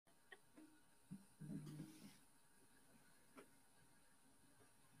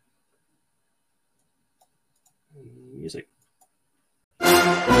music.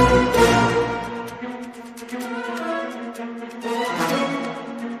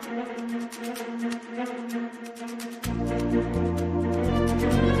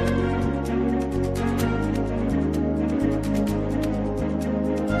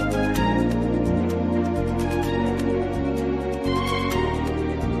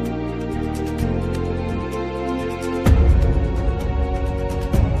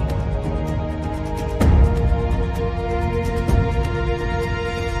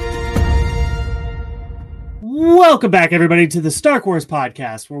 Welcome back, everybody, to the Star Wars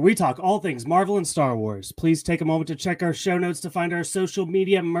podcast, where we talk all things Marvel and Star Wars. Please take a moment to check our show notes to find our social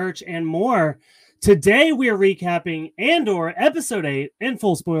media, merch, and more. Today, we are recapping Andor Episode 8 in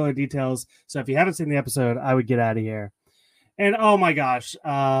full spoiler details. So if you haven't seen the episode, I would get out of here. And oh my gosh,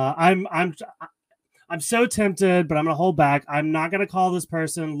 I'm so tempted, but I'm gonna hold back. I'm not gonna call this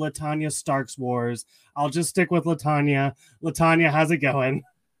person Latanya Stark's Wars. I'll just stick with Latanya. Latanya, how's it going?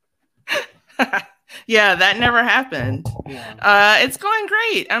 Yeah, that never happened. Yeah. It's going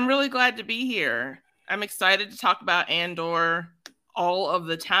great. I'm really glad to be here. I'm excited to talk about Andor all of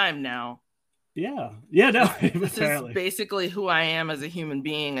the time now. No, this is basically who I am as a human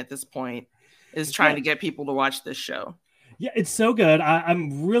being at this point, is trying to get people to watch this show. Yeah, it's so good.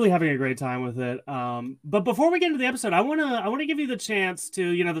 I'm really having a great time with it. But before we get into the episode, I wanna give you the chance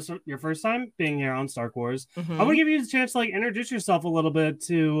to, this is your first time being here on Star Wars. Mm-hmm. I want to give you the chance to introduce yourself a little bit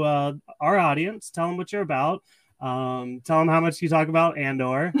to our audience. Tell them what you're about. Tell them how much you talk about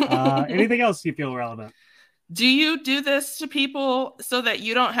Andor. Anything else you feel relevant. Do you do this to people so that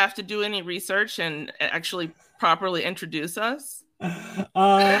you don't have to do any research and actually properly introduce us?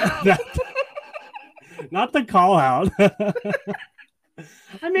 Not the call out.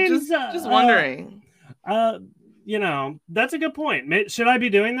 I mean, just wondering. That's a good point. Should I be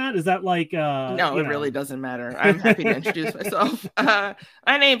doing that? Is that no, it really doesn't matter. I'm happy to introduce myself. My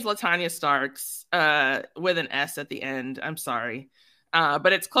name's Latanya Starks, with an S at the end. I'm sorry.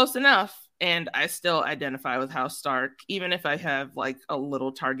 But it's close enough. And I still identify with House Stark, even if I have a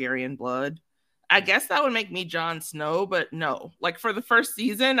little Targaryen blood. I guess that would make me Jon Snow, but no. For the first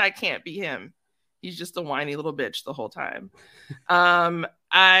season, I can't be him. He's just a whiny little bitch the whole time.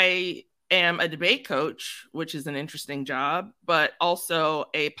 I am a debate coach, which is an interesting job, but also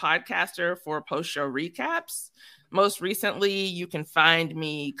a podcaster for post-show recaps. Most recently, you can find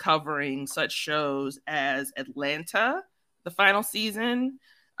me covering such shows as Atlanta, the final season,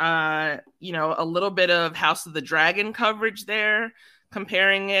 a little bit of House of the Dragon coverage there,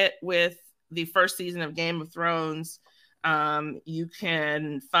 comparing it with the first season of Game of Thrones. You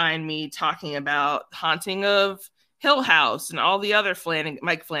can find me talking about Haunting of Hill House and all the other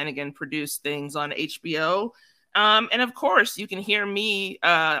Mike Flanagan produced things on HBO. And of course, you can hear me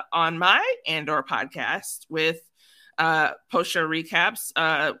on my Andor podcast with post-show recaps,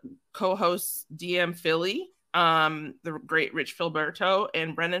 co-hosts DM Philly, the great Rich Filberto,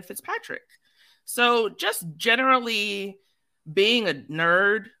 and Brendan Fitzpatrick. So just generally being a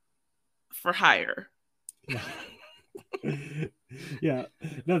nerd for hire. Yeah,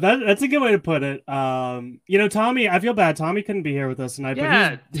 no, that's a good way to put it. Tommy, I feel bad. Tommy couldn't be here with us tonight.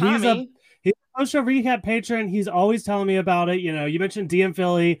 Yeah, but he's a post-show recap patron. He's always telling me about it. You mentioned DM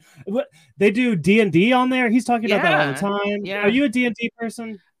Philly. They do D&D on there. He's talking about that all the time. Yeah. Are you a D&D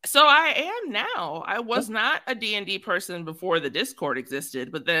person? So I am now. I was not a D&D person before the Discord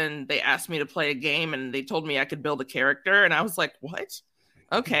existed, but then they asked me to play a game and they told me I could build a character, and I was like, what?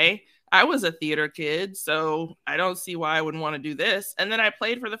 Okay. I was a theater kid, so I don't see why I wouldn't want to do this. And then I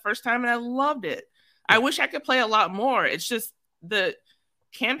played for the first time and I loved it. I wish I could play a lot more. It's just the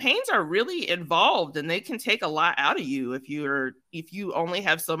campaigns are really involved and they can take a lot out of you if you only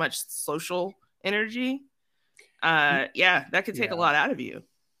have so much social energy. That could take a lot out of you.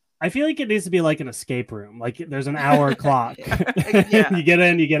 I feel like it needs to be like an escape room. There's an hour clock. Yeah. You get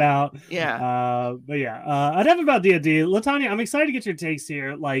in, you get out. Yeah. Enough about D&D. Latanya, I'm excited to get your takes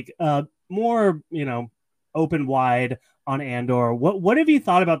here. More, open wide on Andor. What have you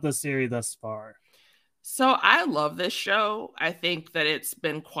thought about this series thus far? So I love this show. I think that it's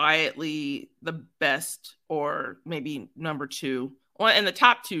been quietly the best, or maybe number 2, in the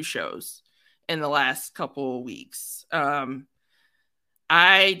top 2 shows in the last couple of weeks.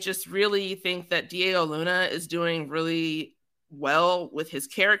 I just really think that Diego Luna is doing really well with his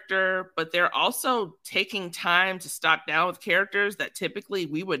character, but they're also taking time to stop down with characters that typically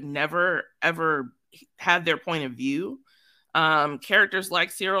we would never, ever have their point of view. Characters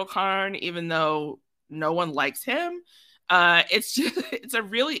like Cyril Karn, even though no one likes him, it's a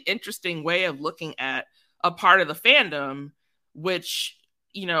really interesting way of looking at a part of the fandom, which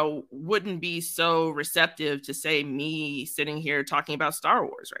wouldn't be so receptive to, say, me sitting here talking about Star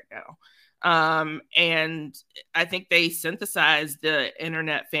Wars right now. And I think they synthesized the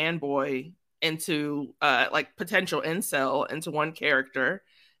internet fanboy into like potential incel into one character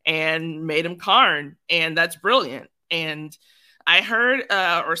and made him Karn, and that's brilliant. And I heard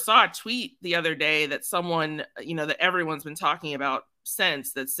or saw a tweet the other day that someone, that everyone's been talking about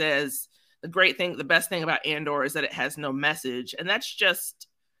since, that says the best thing about Andor is that it has no message. And that's just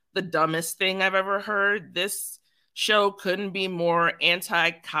the dumbest thing I've ever heard. This show couldn't be more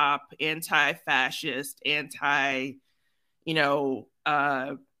anti-cop, anti-fascist,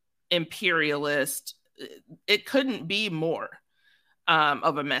 imperialist. It couldn't be more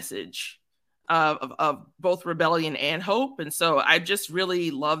of a message of both rebellion and hope. And so I just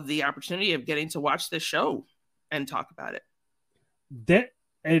really love the opportunity of getting to watch this show and talk about it.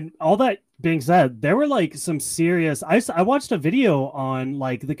 And all that being said, there were like some serious. I watched a video on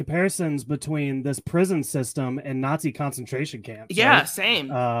like the comparisons between this prison system and Nazi concentration camps. Yeah, right? Same.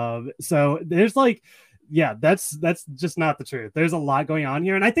 So there's like, yeah, that's just not the truth. There's a lot going on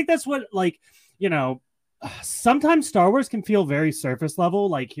here, and I think that's what, like, sometimes Star Wars can feel very surface level.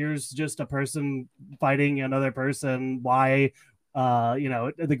 Like, here's just a person fighting another person. Why?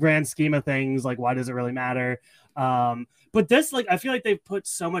 The grand scheme of things, like, why does it really matter? But this, like, I feel like they've put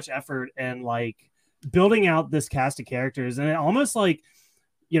so much effort in like building out this cast of characters, and it almost like,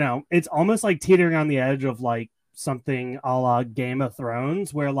 it's almost like teetering on the edge of like something a la Game of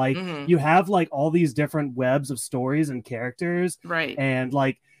Thrones, where like you have like all these different webs of stories and characters, right? And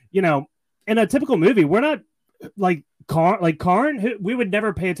like, in a typical movie, we're not like Karn, we would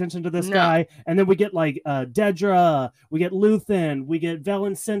never pay attention to this guy, and then we get like Dedra, we get Luthen, we get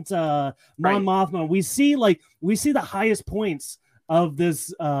Velen Cinta, Mon Mothma. We see the highest points of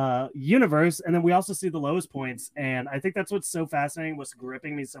this universe, and then we also see the lowest points, and I think that's what's so fascinating, what's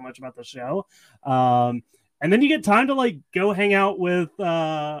gripping me so much about the show. And then you get time to like go hang out with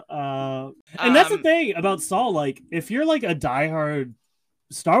and that's the thing about Saul. Like, if you're like a diehard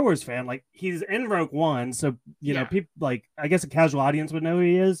Star Wars fan, like, he's in Rogue One, so people, like, I guess a casual audience would know who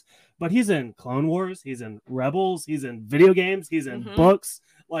he is, but he's in Clone Wars, he's in Rebels, he's in video games, he's in books.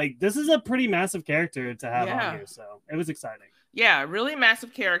 Like, this is a pretty massive character to have on here, so it was exciting. Yeah, really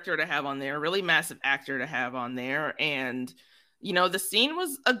massive character to have on there, really massive actor to have on there. And the scene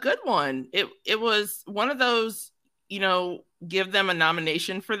was a good one. It was one of those, give them a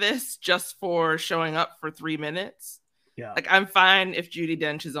nomination for this just for showing up for 3 minutes. Yeah. Like, I'm fine if Judi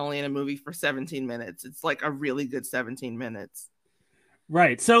Dench is only in a movie for 17 minutes. It's like a really good 17 minutes.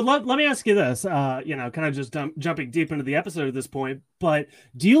 Right. So let me ask you this, kind of just jumping deep into the episode at this point, but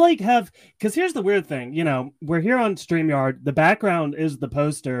do you like because here's the weird thing, we're here on StreamYard. The background is the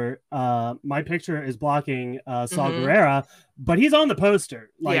poster. My picture is blocking Saw Gerrera, but he's on the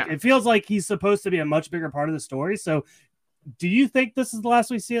poster. Like, it feels like he's supposed to be a much bigger part of the story. So do you think this is the last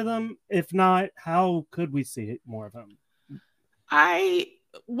we see of them? If not, how could we see more of him? I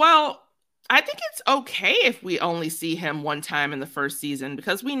think it's okay if we only see him one time in the first season,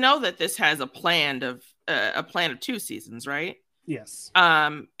 because we know that this has a plan of 2 seasons, right? Yes.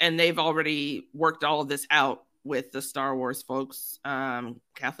 And they've already worked all of this out with the Star Wars folks.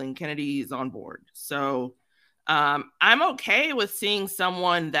 Kathleen Kennedy is on board. So I'm okay with seeing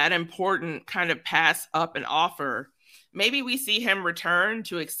someone that important kind of pass up an offer. Maybe we see him return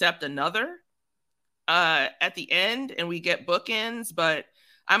to accept another at the end and we get bookends, but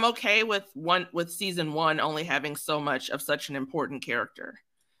I'm okay with season 1 only having so much of such an important character,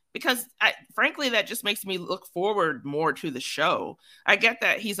 because frankly, that just makes me look forward more to the show. I get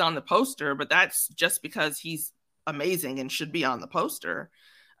that he's on the poster, but that's just because he's amazing and should be on the poster.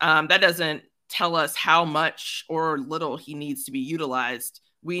 That doesn't tell us how much or little he needs to be utilized.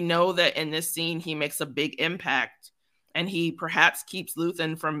 We know that in this scene, he makes a big impact, and he perhaps keeps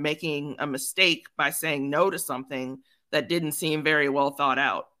Luthen from making a mistake by saying no to something that didn't seem very well thought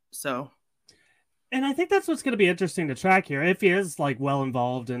out. So, and I think that's what's going to be interesting to track here. If he is like well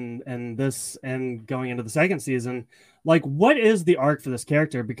involved in this and going into the second season, like, what is the arc for this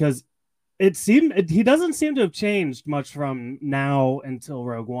character? Because he doesn't seem to have changed much from now until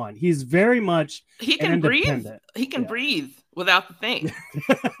Rogue One. He's very much he can breathe. He can breathe without the thing.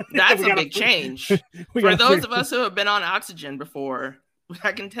 That's a big change for those of us who have been on oxygen before.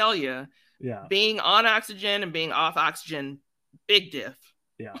 I can tell you. Yeah, being on oxygen and being off oxygen, big diff.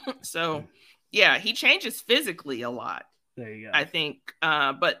 Yeah. So, yeah, he changes physically a lot. There you go. I think,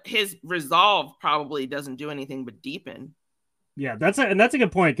 but his resolve probably doesn't do anything but deepen. Yeah, that's a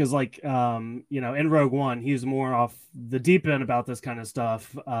good point, because like in Rogue One, he's more off the deep end about this kind of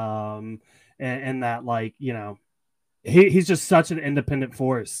stuff, and that, like, he's just such an independent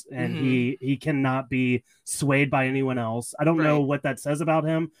force, and Mhm. he cannot be swayed by anyone else. I don't know Right. what that says about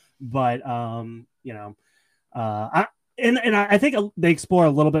him, but I and I think they explore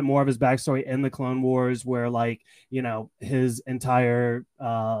a little bit more of his backstory in the Clone Wars, where like his entire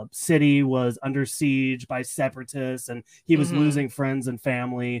city was under siege by separatists, and he was Mhm. losing friends and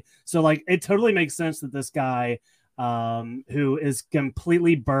family. So like it totally makes sense that this guy, who is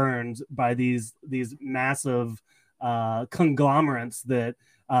completely burned by these massive conglomerates that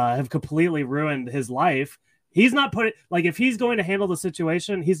have completely ruined his life. He's not putting like if he's going to handle the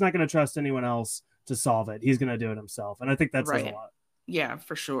situation, he's not going to trust anyone else to solve it. He's going to do it himself, and I think that says a Right. lot. Yeah,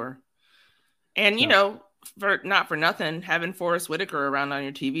 for sure. And So for not for nothing, having Forrest Whitaker around on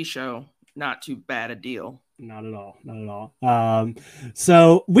your TV show, not too bad a deal. not at all, not at all.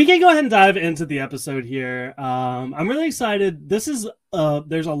 So we can go ahead and dive into the episode here. I'm really excited. This is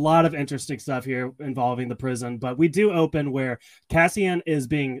there's a lot of interesting stuff here involving the prison, but we do open where Cassian is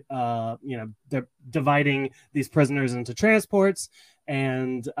being they're dividing these prisoners into transports.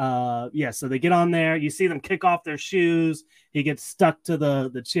 And so they get on there. You see them kick off their shoes. He gets stuck to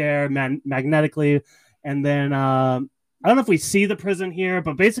the chair magnetically, and then I don't know if we see the prison here,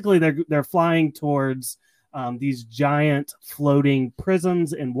 but basically they're flying towards these giant floating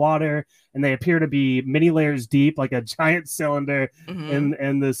prisons in water, and they appear to be many layers deep, like a giant cylinder Mhm.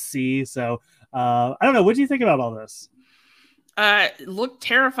 in the sea. So I don't know. What do you think about all this? Looked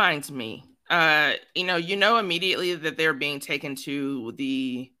terrifying to me. You know immediately that they're being taken to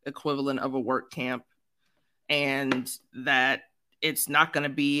the equivalent of a work camp, and that it's not going to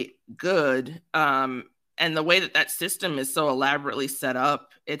be good. And the way that that system is so elaborately set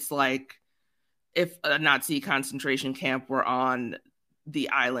up, it's like if a Nazi concentration camp were on the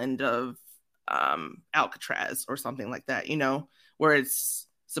island of Alcatraz or something like that, where it's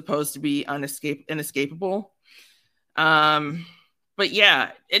supposed to be inescapable. Um, but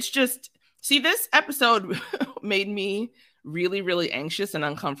yeah, it's just see this episode made me really, really anxious and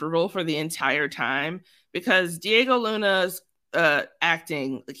uncomfortable for the entire time because Diego Luna's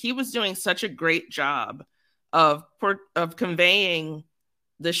acting, like, he was doing such a great job of conveying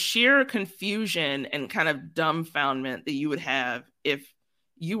the sheer confusion and kind of dumbfoundment that you would have if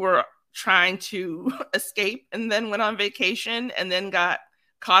you were trying to escape and then went on vacation and then got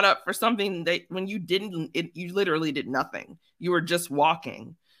caught up for something that when you didn't you literally did nothing, you were just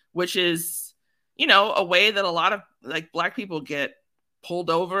walking, which is a way that a lot of like black people get pulled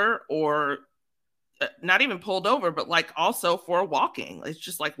over, or not even pulled over, but like also for walking. It's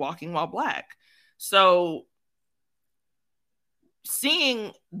just like walking while black. So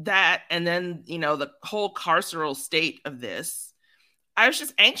seeing that, and then the whole carceral state of this, I was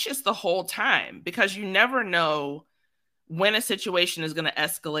just anxious the whole time because you never know when a situation is going to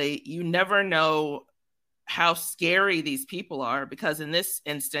escalate. You never know how scary these people are, because in this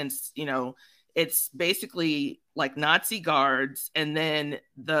instance, it's basically like Nazi guards, and then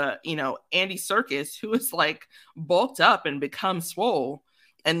the Andy Serkis, who is like bulked up and become swole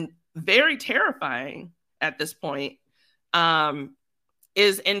and very terrifying at this point, um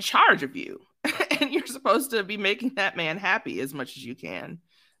is in charge of you. And you're supposed to be making that man happy as much as you can.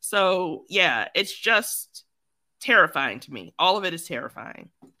 So yeah, it's just terrifying to me. All of it is terrifying.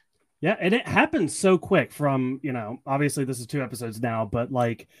 Yeah, and it happens so quick from, obviously this is 2 episodes now, but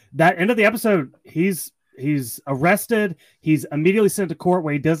like that end of the episode, he's arrested, he's immediately sent to court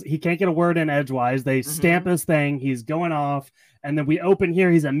where he can't get a word in edgewise. They stamp Mm-hmm. his thing, he's going off, and then we open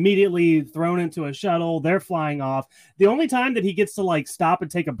here, he's immediately thrown into a shuttle, they're flying off. The only time that he gets to like stop and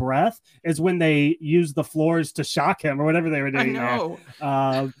take a breath is when they use the floors to shock him or whatever they were I doing there.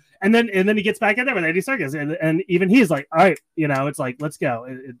 know. And then he gets back in there with Andy Serkis, and even he's like, all right, it's like, let's go.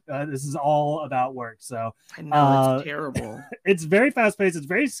 This is all about work. So I know, it's terrible. it's very fast paced. It's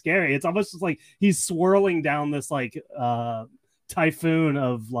very scary. It's almost just like he's swirling down this like typhoon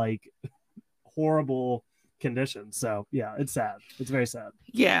of like horrible conditions. So yeah, it's sad. It's very sad.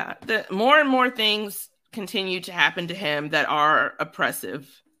 Yeah, the more and more things continue to happen to him that are oppressive,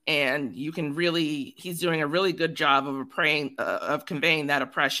 and he's doing a really good job of conveying that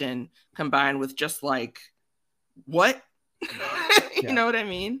oppression, combined with just like what you Yeah. know what I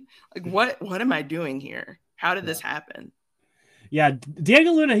mean, like what am I doing here, how did Yeah. this happen? Yeah,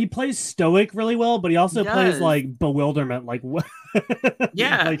 Diego Luna, he plays stoic really well, but he He also plays does. like bewilderment, like what?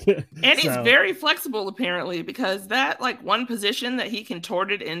 Yeah. like And he's so. very flexible apparently, because that like one position that he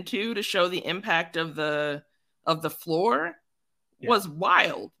contorted into to show the impact of the floor Yeah. was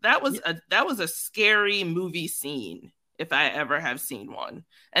wild. That was a scary movie scene if I ever have seen one.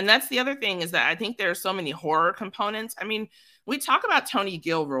 And that's the other thing, is that I think there are so many horror components. I mean, we talk about Tony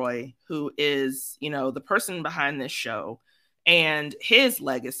Gilroy, who is, you know, the person behind this show and his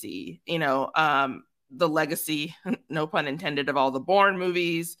legacy, you know, the legacy, no pun intended, of all the Bourne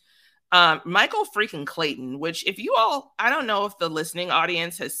movies. Michael freaking Clayton, which if you all, I don't know if the listening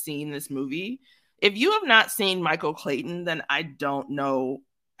audience has seen this movie. If you have not seen Michael Clayton, then I don't know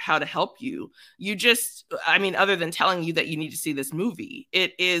how to help you. You just, I mean, other than telling you that you need to see this movie,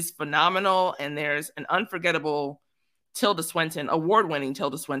 it is phenomenal. And there's an unforgettable Tilda Swinton, award-winning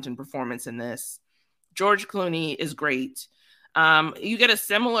Tilda Swinton performance in this. George Clooney is great. You get a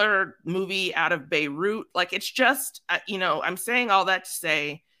similar movie out of Beirut. Like, it's just, you know, I'm saying all that to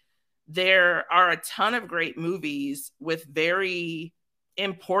say there are a ton of great movies with very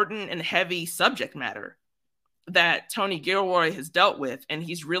important and heavy subject matter that Tony Gilroy has dealt with. And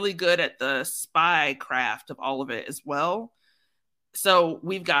he's really good at the spy craft of all of it as well. So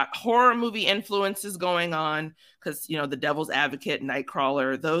we've got horror movie influences going on because, you know, The Devil's Advocate,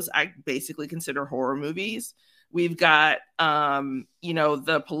 Nightcrawler, those I basically consider horror movies. We've got, you know,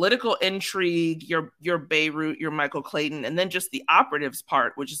 the political intrigue, your Beirut, your Michael Clayton, and then just the operatives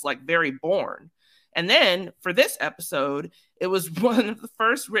part, which is like very Bourne. And then for this episode, it was one of the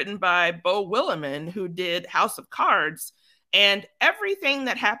first written by Beau Willimon, who did House of Cards. And everything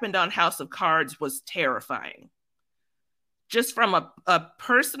that happened on House of Cards was terrifying. Just from a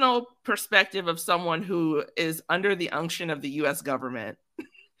personal perspective of someone who is under the unction of the US government,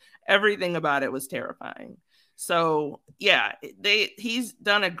 everything about it was terrifying. So yeah, he's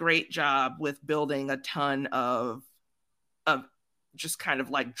done a great job with building a ton of just kind of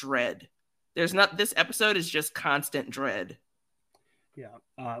like dread. This episode is just constant dread. Yeah.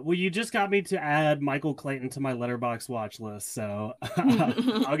 Well, you just got me to add Michael Clayton to my Letterboxd watch list, so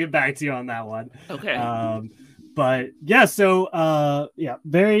I'll get back to you on that one. Okay. But yeah, so yeah,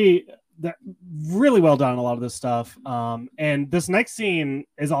 really well done, a lot of this stuff. And this next scene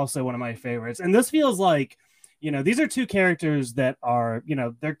is also one of my favorites. And this feels like, you know, these are two characters that are, you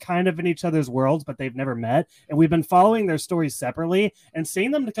know, they're kind of in each other's worlds, but they've never met. And we've been following their stories separately, and seeing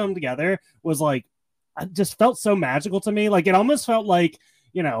them to come together was like, it just felt so magical to me. Like, it almost felt like,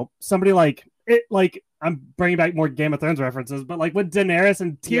 you know, somebody like it, like, I'm bringing back more Game of Thrones references, but like when Daenerys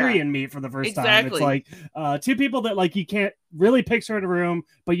and Tyrion meet for the first time, it's like two people that like you can't really picture in a room,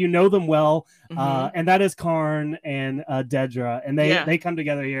 but you know them well. And that is Karn and Dedra, and they come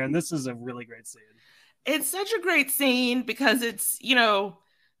together here, and this is a really great scene. It's such a great scene because it's, you know,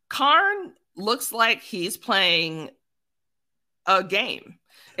 Karn looks like he's playing a game.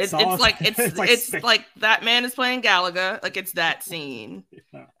 It's like that man is playing Galaga. Like, it's that scene.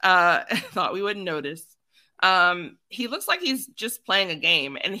 I thought we wouldn't notice. He looks like he's just playing a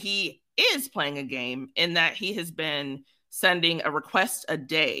game, and he is playing a game in that he has been sending a request a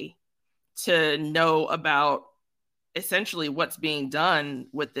day to know about essentially what's being done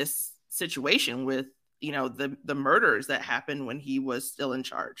with this situation with, you know, the murders that happened when he was still in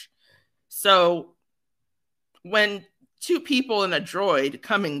charge. So when two people and a droid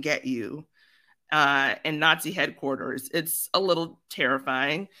come and get you in Nazi headquarters, it's a little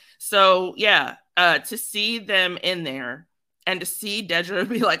terrifying. So yeah, to see them in there and to see Dedra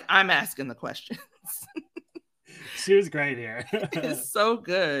be like, I'm asking the questions. She was great here. It's so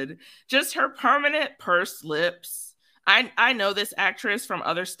good. Just her permanent pursed lips. I know this actress from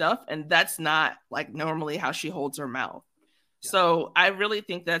other stuff, and that's not like normally how she holds her mouth. Yeah. So I really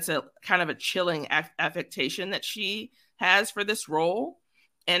think that's a kind of a chilling affectation that she has for this role.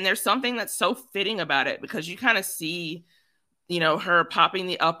 And there's something that's so fitting about it because you kind of see, you know, her popping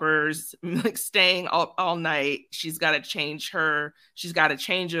the uppers, like staying all night. She's got a change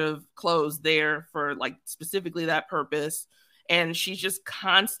of clothes there for like specifically that purpose. And she's just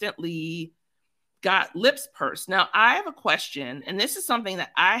constantly got lips pursed. Now, I have a question, and this is something that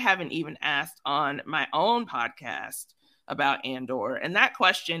I haven't even asked on my own podcast about Andor. And that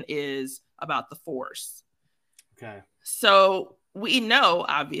question is about the Force. Okay. So we know,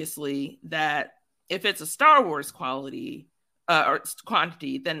 obviously, that if it's a Star Wars quality or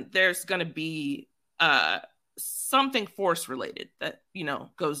quantity, then there's going to be something Force related that, you know,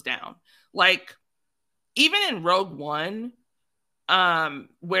 goes down. Like, even in Rogue One,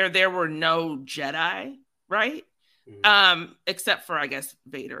 where there were no Jedi, right? Mm-hmm. Except for, I guess,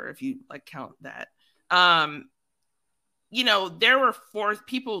 Vader, if you like count that. You know, there were Force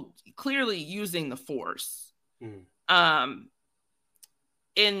people clearly using the Force.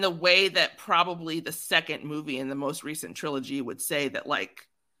 In the way that probably the second movie in the most recent trilogy would say that, like,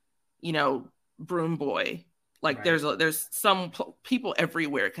 you know, Broom Boy, like, right. there's some people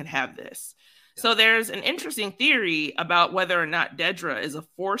everywhere can have this. Yeah. So there's an interesting theory about whether or not Dedra is a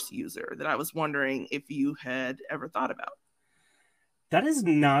Force user that I was wondering if you had ever thought about. That is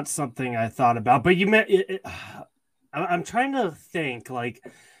not something I thought about, but you meant I'm trying to think like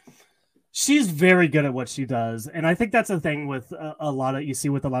she's very good at what she does, and I think that's the thing with a lot of you see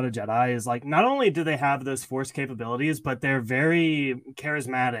with a lot of Jedi is like not only do they have those force capabilities, but they're very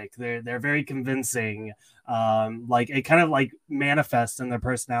charismatic. They're very convincing. Like it kind of like manifests in their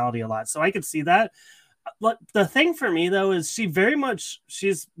personality a lot. So I could see that. But the thing for me though is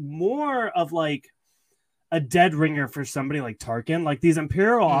she's more of like a dead ringer for somebody like Tarkin, like these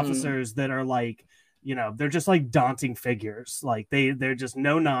Imperial officers that are like, you know, they're just like daunting figures. Like they're just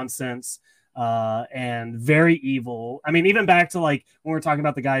no nonsense and very evil. I mean, even back to like when we're talking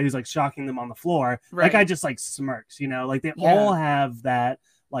about the guy who's like shocking them on the floor, right. That guy just like smirks, you know, like they all have that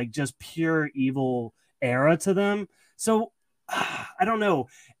like just pure evil era to them. So I don't know.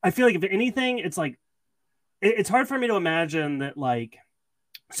 I feel like if anything, it's like it's hard for me to imagine that like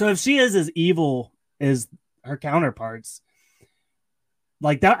so if she is as evil as her counterparts,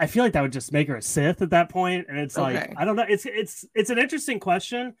 like that, I feel like that would just make her a Sith at that point. And it's like I don't know. It's an interesting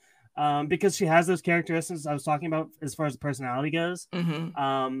question because she has those characteristics I was talking about as far as the personality goes.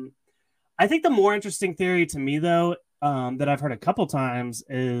 I think the more interesting theory to me, though, that I've heard a couple times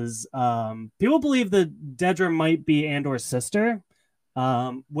is people believe that Dedra might be Andor's sister,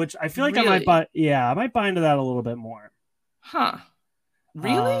 which I feel like I might buy. Yeah, I might buy into that a little bit more. Huh?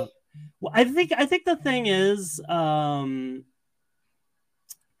 Really? Well, I think the thing is,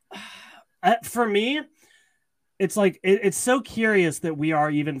 for me, it's like it's so curious that we are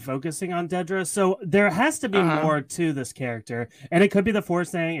even focusing on Dedra. So there has to be more to this character, and it could be the Force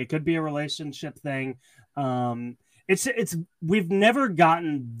thing, it could be a relationship thing. It's we've never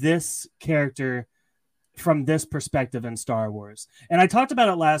gotten this character from this perspective in Star Wars, and I talked about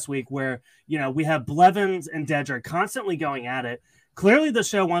it last week, where you know we have Blevins and Dedra constantly going at it. Clearly the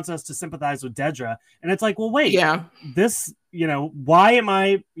show wants us to sympathize with Dedra, and it's like, well, wait, this, you know, why am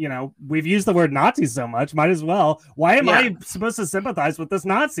I, you know, we've used the word Nazi so much, might as well. Why am I supposed to sympathize with this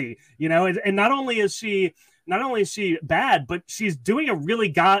Nazi? You know, and not only is she bad, but she's doing a really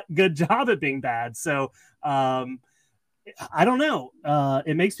good job at being bad. So I don't know.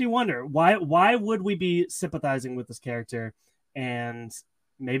 It makes me wonder why would we be sympathizing with this character? And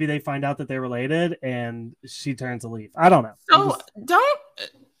maybe they find out that they're related and she turns a leaf. I don't know.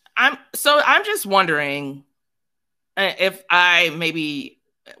 I'm just wondering if I maybe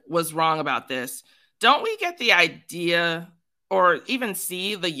was wrong about this. Don't we get the idea or even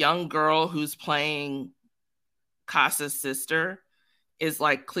see the young girl who's playing Casa's sister is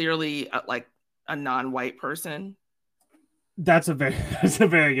like clearly like a non-white person? That's a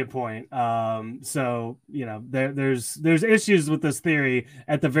very good point. So you know, there's issues with this theory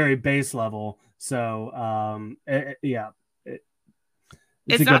at the very base level. So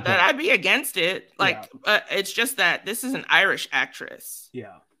it's not that I'd be against it. Like, it's just that this is an Irish actress.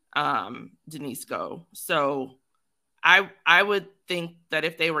 Yeah. Denise Go. So I would think that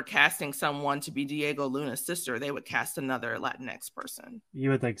if they were casting someone to be Diego Luna's sister, they would cast another Latinx person. You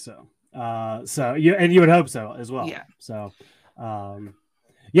would think so. You would hope so as well. Yeah. So,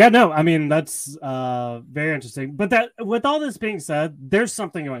 no, I mean, that's very interesting. But that, with all this being said, there's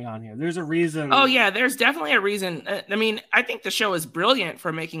something going on here. There's a reason. Oh yeah, there's definitely a reason. I mean, I think the show is brilliant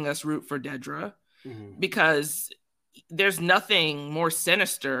for making us root for Dedra because there's nothing more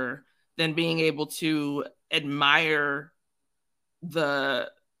sinister than being able to admire the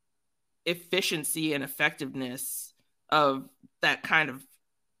efficiency and effectiveness of that kind of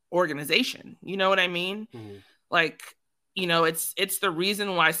organization. You know what I mean? Like, you know, it's the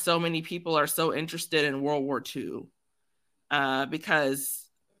reason why so many people are so interested in World War II, because,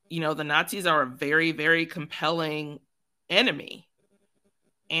 you know, the Nazis are a very, very compelling enemy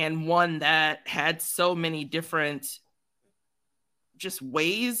and one that had so many different just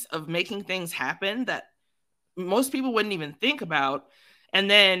ways of making things happen that most people wouldn't even think about. And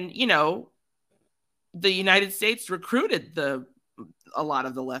then, you know, the United States recruited a lot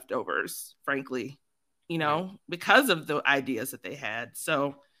of the leftovers, frankly, you know, because of the ideas that they had.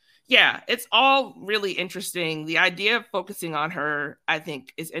 So yeah, it's all really interesting. The idea of focusing on her, I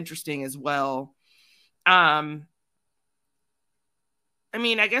think, is interesting as well. I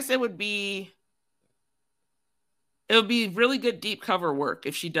mean, I guess it would be really good deep cover work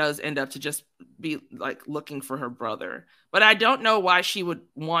if she does end up to just be like looking for her brother. But I don't know why she would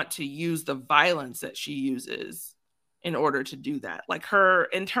want to use the violence that she uses in order to do that. Like, her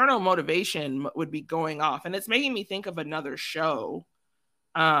internal motivation would be going off. And it's making me think of another show.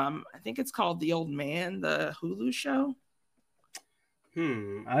 I think it's called The Old Man, the Hulu show.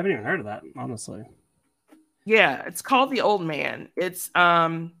 I haven't even heard of that, honestly. Yeah, it's called The Old Man. It's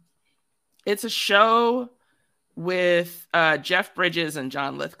a show with Jeff Bridges and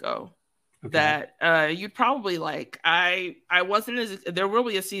John Lithgow. Okay. That you'd probably like. I wasn't as, there will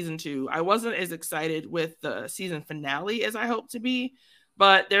be a season 2. I wasn't as excited with the season finale as I hoped to be,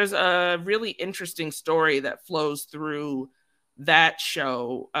 but there's a really interesting story that flows through that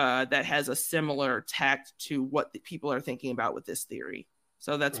show that has a similar tact to what the people are thinking about with this theory.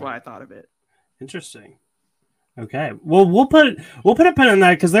 So that's why I thought of it. Interesting. Okay, well, we'll put a pin in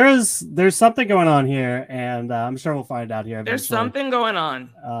that because there's something going on here, and I'm sure we'll find out here eventually. There's something going on.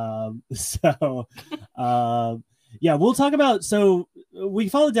 Yeah, we'll talk about. So we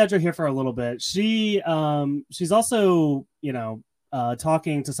followed Dedra here for a little bit. She's also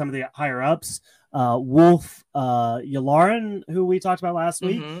talking to some of the higher ups. Wolf Yularen, who we talked about last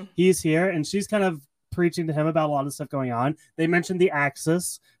week, he's here, and she's kind of preaching to him about a lot of stuff going on. They mentioned the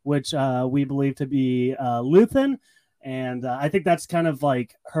Axis, which we believe to be Luthen, and I think that's kind of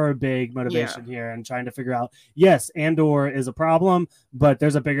like her big motivation here, and trying to figure out, yes, Andor is a problem, but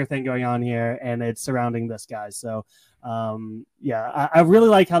there's a bigger thing going on here, and it's surrounding this guy. So I really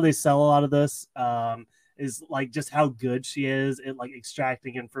like how they sell a lot of this. Is like just how good she is at like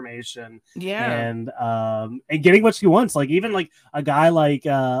extracting information, and getting what she wants. Like even like a guy like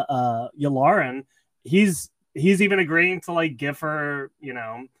Yularen, he's even agreeing to like give her,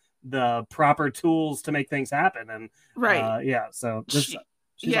 the proper tools to make things happen. And so she's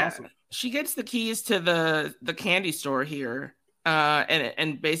awesome. She gets the keys to the candy store here,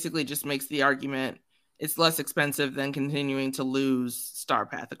 and basically just makes the argument it's less expensive than continuing to lose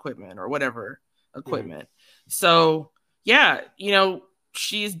Starpath equipment or whatever equipment. So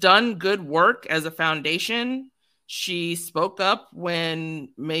she's done good work as a foundation. She spoke up when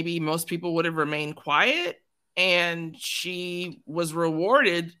maybe most people would have remained quiet, and she was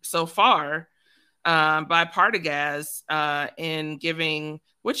rewarded so far by Partagaz in giving,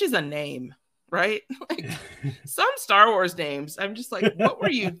 which is a name, right? Like some Star Wars names, I'm just like, what were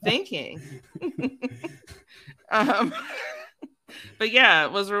you thinking? But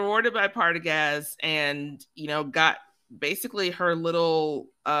was rewarded by Partagaz, and got basically her little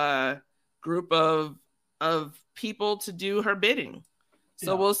group of people to do her bidding.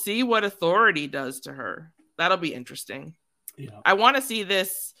 So we'll see what authority does to her. That'll be interesting. I want to see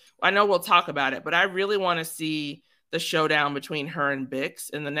this. I know we'll talk about it, but I really want to see the showdown between her and Bix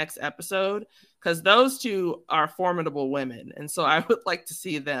in the next episode, because those two are formidable women, and so I would like to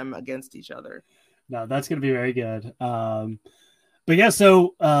see them against each other. No, that's going to be very good. But yeah,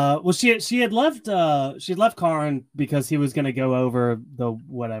 so she'd left Karn because he was going to go over the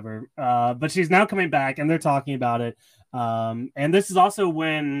whatever. But she's now coming back, and they're talking about it. And this is also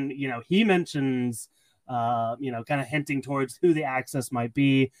when he mentions kind of hinting towards who the Axis might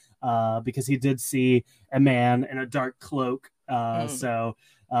be, because he did see a man in a dark cloak. So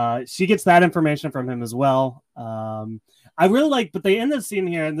she gets that information from him as well. I really like, but they end the scene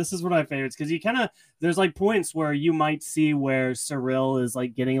here, and this is one of my favorites, because there's like points where you might see where Cyril is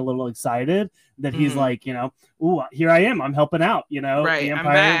like getting a little excited that he's like, ooh, here I am, I'm helping out, right, the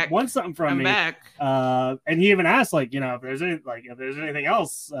Empire wants something from me. Back. And he even asked, like, if there's anything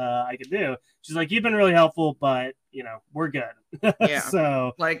else I could do. She's like, you've been really helpful, but we're good. Yeah.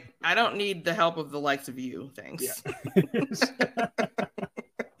 So like, I don't need the help of the likes of you. Thanks. Yeah.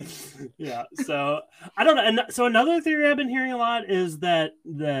 Yeah, so I don't know. And so another theory I've been hearing a lot is that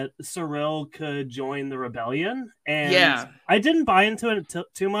Cyril could join the rebellion, and I didn't buy into it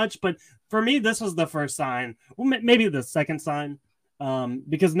too much, but for me this was the first sign, well, maybe the second sign,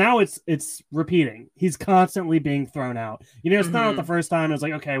 because now it's repeating. He's constantly being thrown out. It's not the first time. It's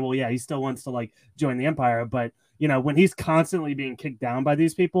like, okay, well, yeah, he still wants to like join the Empire, but when he's constantly being kicked down by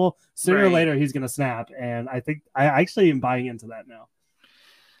these people, sooner or later he's gonna snap, and I think I actually am buying into that now.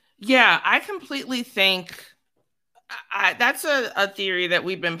 Yeah, I completely think that's a theory that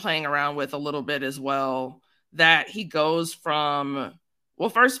we've been playing around with a little bit as well, that he goes from, well,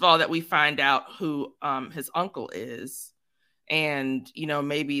 first of all, that we find out who his uncle is, and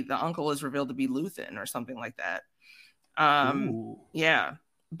maybe the uncle is revealed to be Luthen or something like that. Yeah,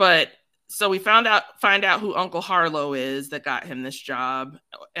 but so we find out who Uncle Harlow is that got him this job,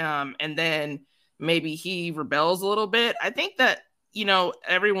 and then maybe he rebels a little bit. I think that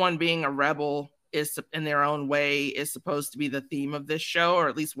everyone being a rebel is in their own way is supposed to be the theme of this show, or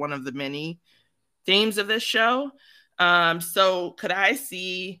at least one of the many themes of this show. So could I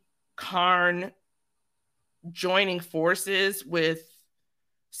see Karn joining forces with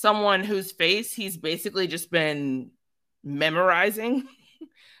someone whose face he's basically just been memorizing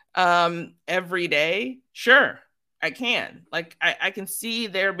every day? Sure, I can. Like, I can see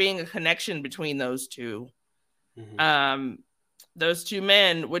there being a connection between those two. Those two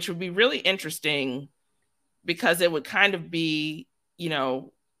men, which would be really interesting because it would kind of be,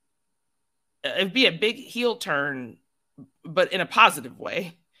 it'd be a big heel turn, but in a positive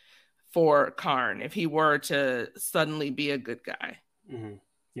way for Karn if he were to suddenly be a good guy. Mm-hmm.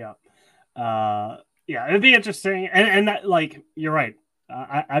 Yeah. Yeah, it'd be interesting. And that, like, you're right.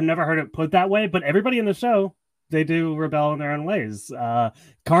 I've never heard it put that way, but everybody in the show, they do rebel in their own ways.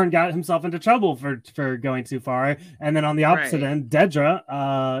 Karn got himself into trouble for going too far. And then on the opposite end,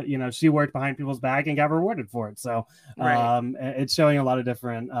 Dedra, she worked behind people's back and got rewarded for it. So it's showing a lot of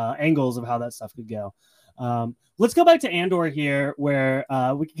different angles of how that stuff could go. Let's go back to Andor here, where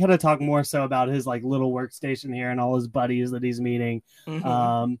we can kind of talk more so about his like little workstation here and all his buddies that he's meeting.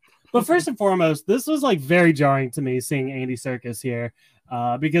 Mm-hmm. But first and foremost, this was like very jarring to me seeing Andy Serkis here,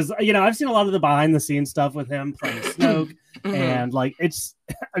 because I've seen a lot of the behind the scenes stuff with him playing Snoke, and like it's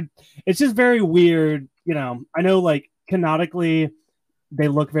just very weird. I know like canonically they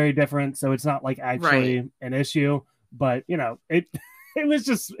look very different, so it's not like actually an issue, but it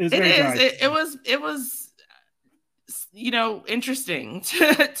was very jarring. It was interesting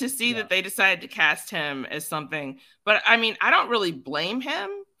to see that they decided to cast him as something, but I mean, I don't really blame him,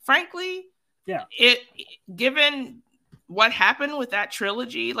 frankly. Yeah. Given what happened with that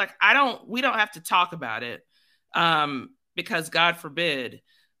trilogy, like we don't have to talk about it, because God forbid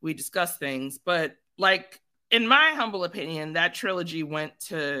we discuss things, but like in my humble opinion, that trilogy went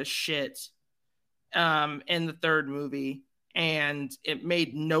to shit in the third movie. And it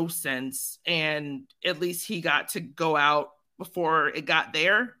made no sense. And at least he got to go out before it got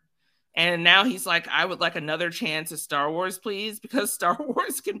there. And now he's like, I would like another chance at Star Wars, please, because Star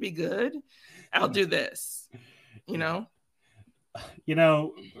Wars can be good. I'll do this, Rise of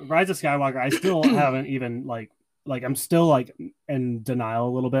Skywalker, I still haven't even like I'm still like in denial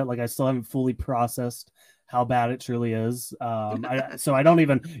a little bit. Like I still haven't fully processed how bad it truly is. So I don't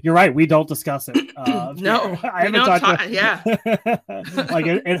even. You're right. We don't discuss it. No, I haven't talked. Yeah, like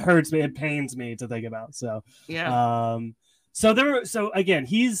it hurts me. It pains me to think about. So yeah. So again,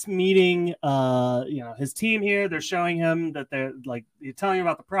 he's meeting his team here. They're showing him that they're like telling him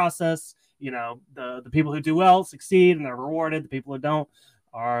about the process. The people who do well succeed and they're rewarded. The people who don't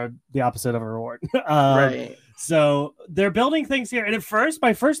are the opposite of a reward. Right. So they're building things here. And at first,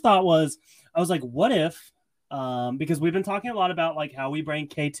 my first thought was, I was like, what if? Because we've been talking a lot about like how we bring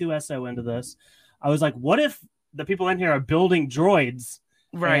K2SO into this. I was like, what if the people in here are building droids,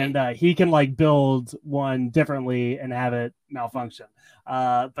 and he can like build one differently and have it malfunction?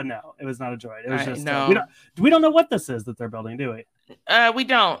 But no, it was not a droid. It was just no. We don't know what this is that they're building, do we? We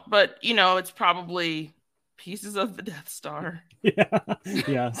don't. But it's probably pieces of the Death Star.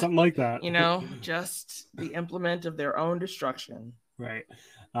 Yeah, something like that. Just the implement of their own destruction. Right.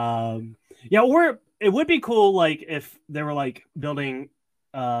 Or it would be cool, like if they were like building,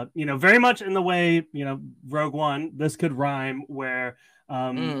 very much in the way, Rogue One. This could rhyme where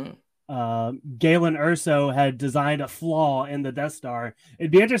Galen Erso had designed a flaw in the Death Star.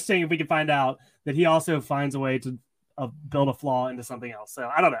 It'd be interesting if we could find out that he also finds a way to build a flaw into something else. So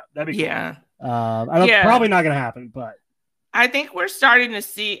I don't know. That'd be cool. Probably not going to happen, but I think we're starting to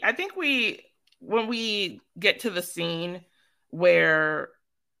see. I think when we get to the scene where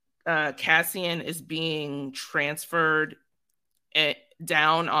Cassian is being transferred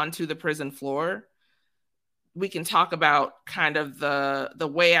down onto the prison floor, we can talk about kind of the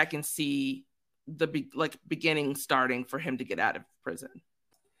way I can see the beginning starting for him to get out of prison.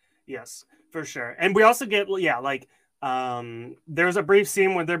 Yes, for sure. And we also get there's a brief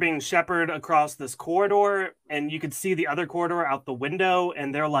scene where they're being shepherded across this corridor, and you could see the other corridor out the window,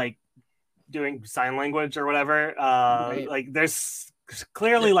 and they're like doing sign language or whatever. Like there's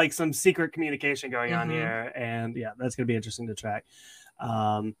clearly like some secret communication going on here, and that's gonna be interesting to track.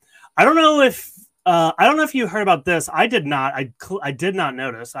 I don't know if you heard about this. I did not. I did not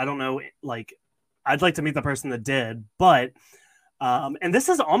notice. I don't know. Like, I'd like to meet the person that did, but and this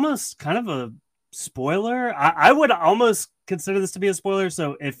is almost kind of a spoiler. I would almost consider this to be a spoiler.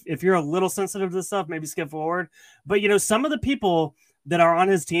 So if you're a little sensitive to this stuff, maybe skip forward. But some of the people that are on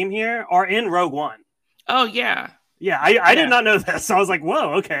his team here are in Rogue One. Oh yeah. Yeah, I did not know this. So I was like,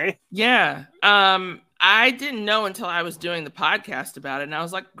 whoa, okay. Yeah. I didn't know until I was doing the podcast about it, and I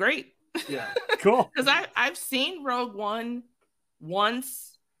was like, great. Yeah, cool. Because I've seen Rogue One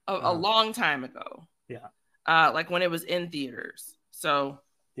once a long time ago. Yeah. Like when it was in theaters. So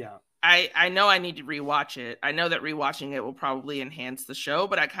yeah. I know I need to rewatch it. I know that rewatching it will probably enhance the show,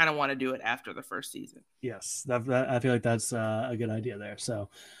 but I kind of want to do it after the first season. Yes, I feel like that's a good idea there. So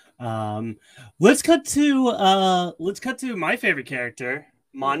let's cut to my favorite character,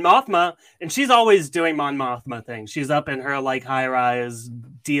 Mon Mothma, and she's always doing Mon Mothma things. She's up in her like high rise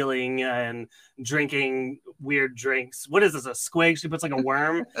dealing and drinking weird drinks. What is this? A squig? She puts like a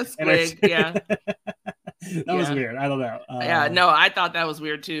worm. A squig, yeah. That was weird. I don't know. Yeah, no, I thought that was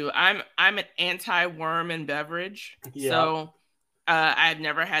weird too. I'm an anti-worm in beverage, so I've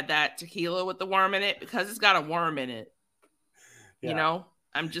never had that tequila with the worm in it because it's got a worm in it. You know.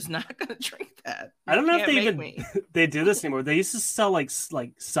 I'm just not gonna drink that. I don't know if they do this anymore. They used to sell like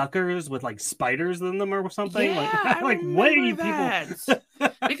suckers with like spiders in them or something. Yeah, like what are you people?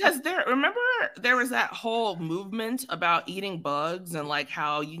 Because there was that whole movement about eating bugs and like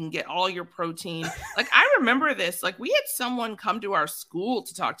how you can get all your protein. Like I remember this. Like we had someone come to our school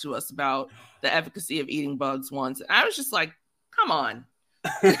to talk to us about the efficacy of eating bugs once. And I was just like, come on.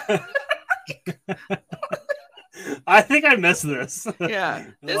 I think I missed this. Yeah.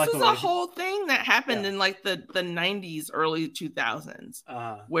 This was a whole thing that happened in like the 90s, early 2000s,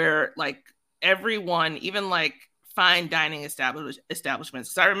 where like everyone, even like fine dining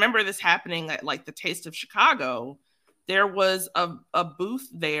establishments. So I remember this happening at like the Taste of Chicago. There was a booth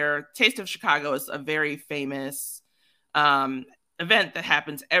there. Taste of Chicago is a very famous event that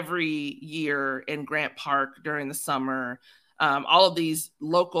happens every year in Grant Park during the summer. All of these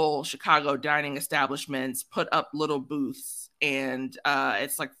local Chicago dining establishments put up little booths, and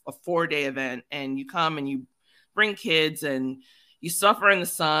it's like a 4-day event, and you come and you bring kids and you suffer in the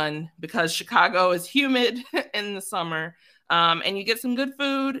sun because Chicago is humid in the summer, and you get some good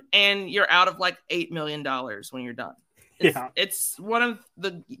food and you're out of like $8 million when you're done. It's one of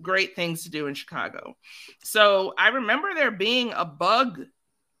the great things to do in Chicago. So I remember there being a bug,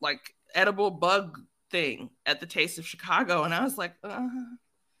 like edible bug thing at the Taste of Chicago, and I was like,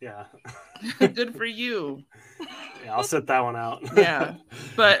 good for you. Yeah, I'll sit that one out. Yeah,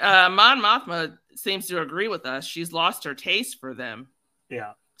 but Mon Mothma seems to agree with us. She's lost her taste for them.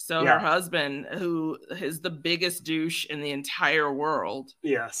 Yeah. So her husband, who is the biggest douche in the entire world.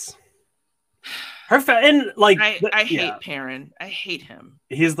 Yes. And like I hate Perrin. I hate him.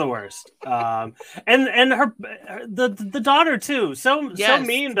 He's the worst. And her the daughter too. So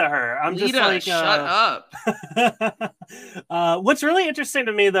mean to her. I'm Lita, just like shut up. What's really interesting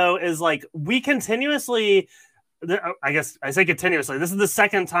to me though is like we continuously, I guess I say continuously, this is the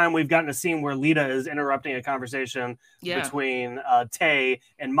second time we've gotten a scene where Lita is interrupting a conversation between Tay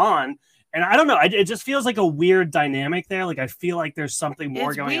and Mon. And I don't know. It just feels like a weird dynamic there. Like I feel like there's something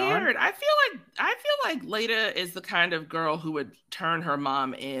more going on. I feel like Lita is the kind of girl who would turn her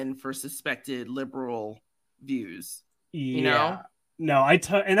mom in for suspected liberal views. You know? No,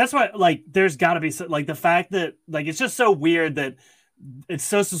 and that's why like there's got to be like the fact that like it's just so weird that it's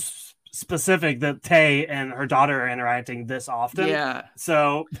so specific that Tay and her daughter are interacting this often. Yeah.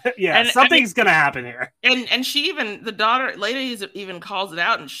 So something's gonna happen here. And she even the daughter Lita even calls it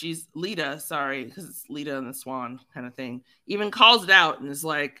out, and she's Lita, sorry, because it's Lita and the Swan kind of thing. Even calls it out and is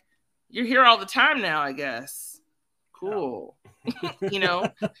like, "You're here all the time now, I guess." Cool. You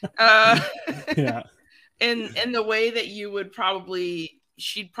know. Yeah. In the way that you would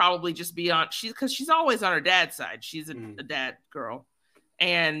she'd probably just be on because she's always on her dad's side. She's a dad girl.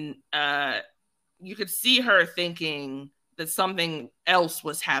 And you could see her thinking that something else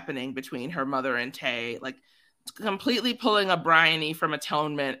was happening between her mother and Tay, like completely pulling a Bryony from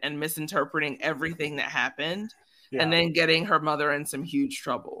Atonement and misinterpreting everything that happened, and then getting her mother in some huge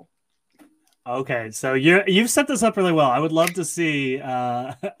trouble. Okay, so you've set this up really well. I would love to see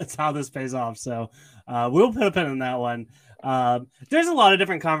how this pays off. So we'll put a pin in that one. There's a lot of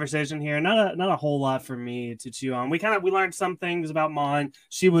different conversation here. Not a whole lot for me to chew on. We learned some things about Mon.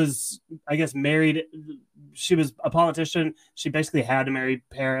 She was, I guess, married. She was a politician. She basically had to marry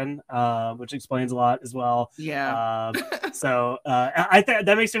Perrin, which explains a lot as well. Yeah. So I think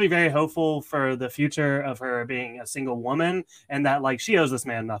that makes me very hopeful for the future of her being a single woman, and that like she owes this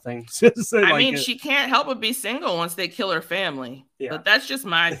man nothing. So, I mean, she can't help but be single once they kill her family. Yeah. But that's just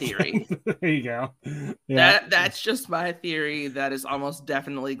my theory. There you go. Yeah. That's just my theory. That is almost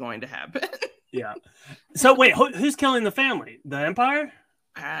definitely going to happen. Yeah. So wait, who's killing the family? The Empire?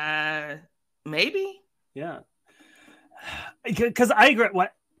 Maybe. Yeah. Because I agree.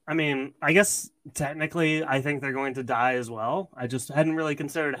 I guess technically I think they're going to die as well. I just hadn't really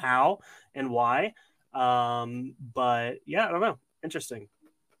considered how and why. But yeah, I don't know. Interesting.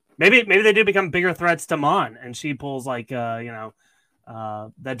 Maybe they do become bigger threats to Mon, and she pulls like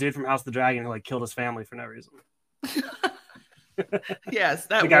that dude from House of the Dragon who like killed his family for no reason. Yes,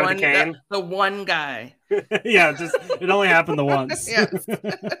 that guy with the cane. The one guy. Yeah, just it only happened the once. Yes.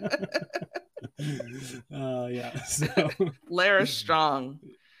 Yeah. So Lara Strong.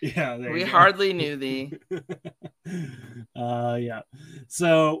 Yeah, there We you go. hardly knew thee. Yeah.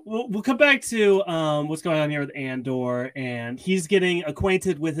 So we'll come back to what's going on here with Andor, and he's getting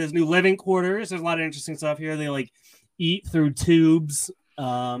acquainted with his new living quarters. There's a lot of interesting stuff here. They like eat through tubes. They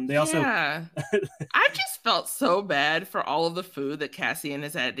also I just felt so bad for all of the food that Cassian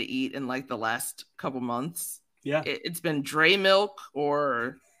has had to eat in like the last couple months. Yeah. It's been Dray milk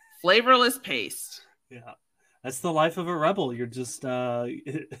or flavorless paste. Yeah. That's the life of a rebel. You're just He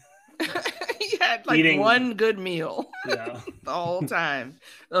had like eating one good meal the whole time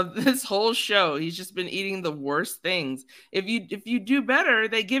of this whole show. He's just been eating the worst things. If you do better,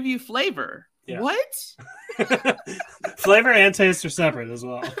 they give you flavor. Yeah. What? Flavor and taste are separate as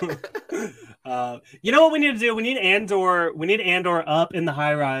well. You know what we need to do? We need Andor up in the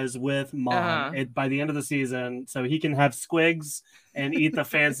high rise with Mom by the end of the season, so he can have squigs and eat the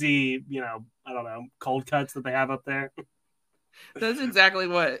fancy, I don't know, cold cuts that they have up there. That's exactly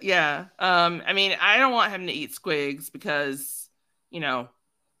what. Yeah. I mean, I don't want him to eat squigs because,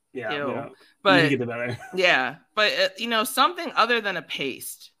 Yeah. But get the better. Yeah, but something other than a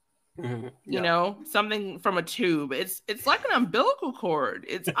paste. Mm-hmm. Something from a tube. It's like an umbilical cord.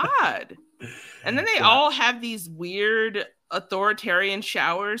 It's odd. And then they all have these weird authoritarian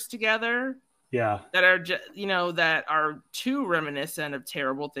showers together. Yeah. That are that are too reminiscent of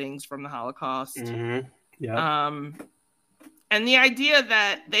terrible things from the Holocaust. Mm-hmm. Yeah. And the idea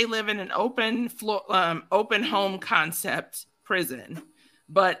that they live in an open home concept prison,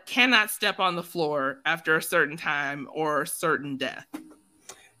 but cannot step on the floor after a certain time or certain death.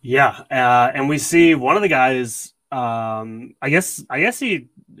 Yeah, and we see one of the guys. I guess he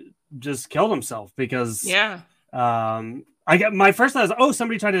just killed himself because. Yeah. I get my first thought is,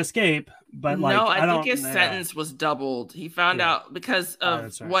 somebody tried to escape, but I think his sentence was doubled. He found out because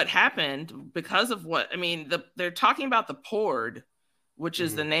of what happened. Because of what they're talking about the Pord, which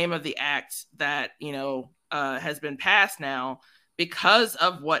is the name of the act that has been passed now because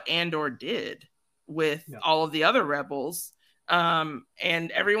of what Andor did with all of the other rebels. And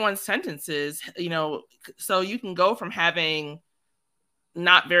everyone's sentences, so you can go from having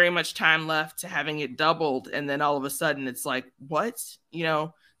not very much time left to having it doubled. And then all of a sudden it's like, what?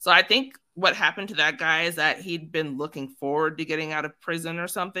 So I think what happened to that guy is that he'd been looking forward to getting out of prison or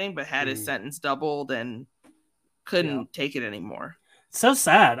something, but had his sentence doubled and couldn't take it anymore. So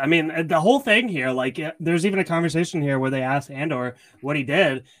sad. I mean, the whole thing here, there's even a conversation here where they asked Andor what he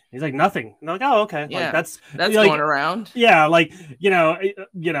did. He's like, nothing. And they're like, oh, okay. Yeah, that's going around. Yeah, I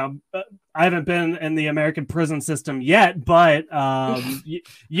haven't been in the American prison system yet, but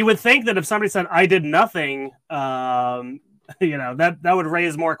you would think that if somebody said I did nothing, that would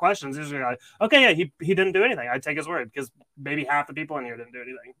raise more questions. He's like, okay, yeah, he didn't do anything. I'd take his word because maybe half the people in here didn't do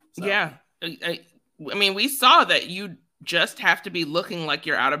anything. So. Yeah, I mean, we saw that you just have to be looking like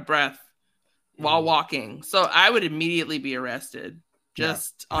you're out of breath while walking. So I would immediately be arrested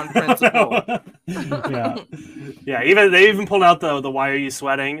just on principle. Yeah. They even pulled out the why are you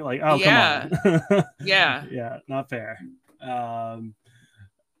sweating? Like, oh, come on. Yeah. Not fair.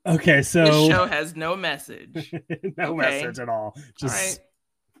 Okay. So this show has no message. No message at all.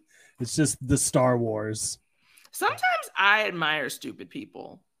 It's just the Star Wars. Sometimes I admire stupid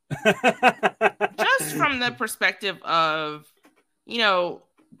people. Just from the perspective of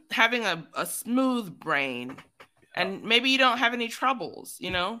having a smooth brain and maybe you don't have any troubles.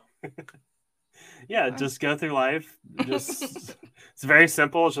 Just go through life. It's very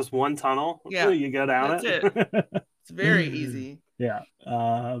simple. It's just one tunnel. You go down it. It's very easy. Yeah.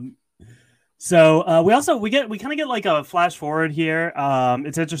 So we kind of get like a flash forward here.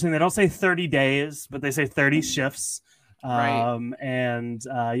 It's interesting. They don't say 30 days, but they say 30 shifts.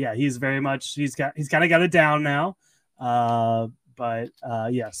 Right. He's very much he's kind of got it down now.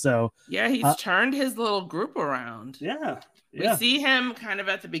 He's turned his little group around. We see him kind of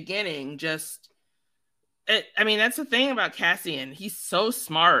at the beginning that's the thing about Cassian. He's so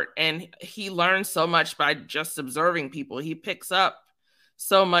smart and he learns so much by just observing people. He picks up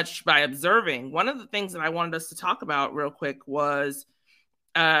so much by observing. One of the things that I wanted us to talk about real quick was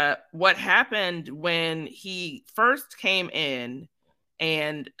what happened when he first came in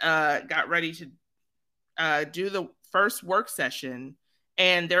and got ready to do the first work session,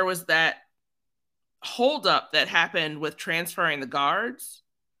 and there was that holdup that happened with transferring the guards.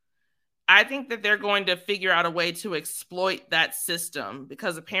 I think that they're going to figure out a way to exploit that system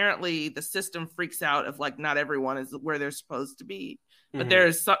because apparently the system freaks out if not everyone is where they're supposed to be, but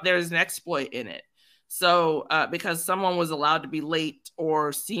there's an exploit in it. So because someone was allowed to be late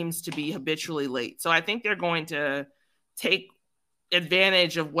or seems to be habitually late. So I think they're going to take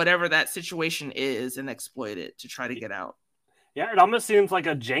advantage of whatever that situation is and exploit it to try to get out. Yeah, it almost seems like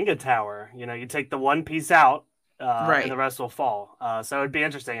a Jenga tower. You know, you take the one piece out, and Right. the rest will fall. So it'd be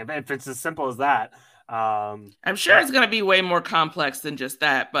interesting if it's as simple as that. I'm sure Yeah. it's going to be way more complex than just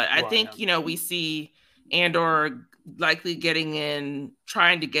that, but I Well, yeah. think, we see Andor likely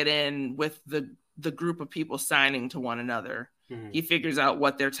trying to get in with the group of people signing to one another. Mhm. He figures out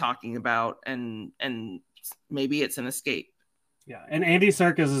what they're talking about, and maybe it's an escape. Yeah, and Andy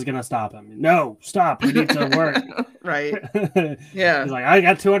Serkis is going to stop him. No, stop. We need to work. Right. Yeah. He's like, I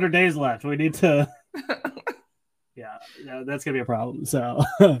got 200 days left. We need to. Yeah, that's going to be a problem. So,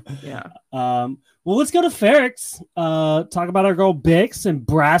 yeah. Well, let's go to Ferrix. Talk about our girl Bix and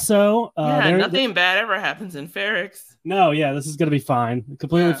Brasso. Nothing bad ever happens in Ferrix. No, yeah, this is going to be fine.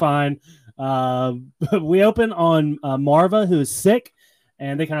 Completely fine. We open on Marva, who is sick,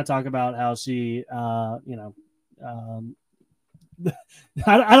 and they kind of talk about how she, I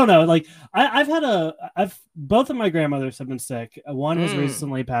don't know. Like I've both of my grandmothers have been sick. One has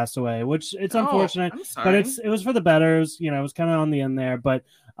recently passed away, which it's unfortunate, but it was for the better. It was, it was kind of on the end there, but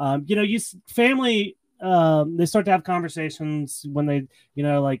family, they start to have conversations when they,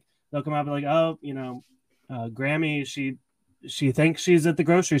 like they'll come up and like, oh, Grammy, she thinks she's at the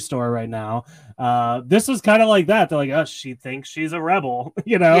grocery store right now. This was kind of like that. They're like, oh, she thinks she's a rebel,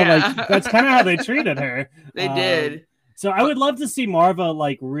 like that's kind of how they treated her. They did. So I would love to see Marva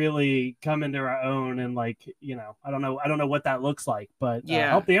like really come into her own and like, I don't know what that looks like, but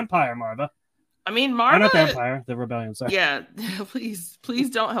help the Empire, Marva. I mean, Marva, not the Empire, the Rebellion. Sorry. Yeah, please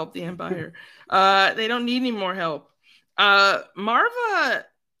don't help the Empire. They don't need any more help. Marva,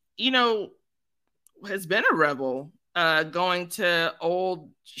 has been a rebel, going to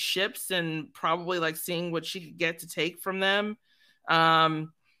old ships and probably like seeing what she could get to take from them.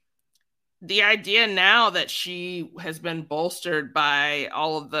 The idea now that she has been bolstered by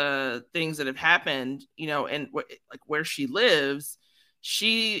all of the things that have happened, and like where she lives,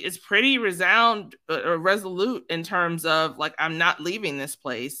 she is pretty resolute in terms of like, I'm not leaving this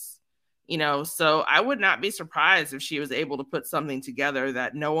place, so I would not be surprised if she was able to put something together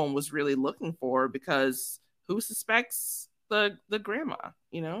that no one was really looking for, because who suspects the grandma,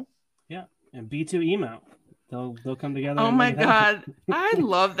 Yeah. And B2 emo. They'll come together. Oh my God. I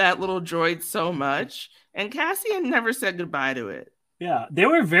love that little droid so much. And Cassian never said goodbye to it. Yeah, they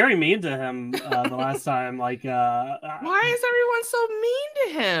were very mean to him the last time. Like, why is everyone so mean to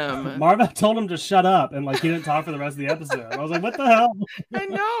him? Marva told him to shut up, and like he didn't talk for the rest of the episode. I was like, what the hell? I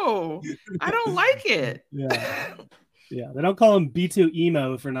know. I don't like it. Yeah. They don't call him B2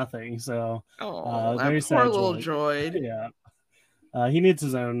 emo for nothing. So, that poor little droid. Yeah. He needs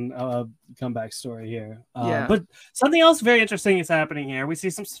his own comeback story here. But something else very interesting is happening here. We see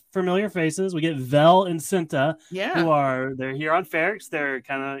some familiar faces. We get Vel and Cinta, they're here on Ferrix. They're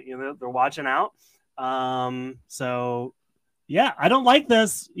kind of, they're watching out. So yeah, I don't like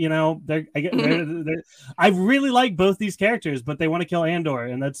this. I really like both these characters, but they want to kill Andor,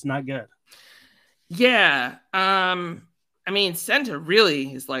 and that's not good. Yeah. I mean, Cinta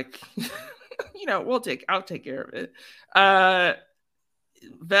really is like, I'll take care of it.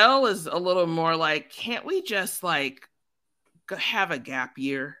 Vel is a little more like, can't we just like have a gap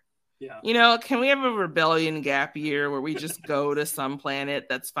year? Yeah. Can we have a rebellion gap year where we just go to some planet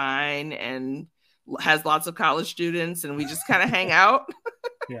that's fine and has lots of college students and we just kind of hang out?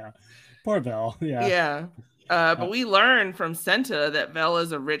 Yeah. Poor Vel. Yeah. Yeah. But we learned from Cinta that Vel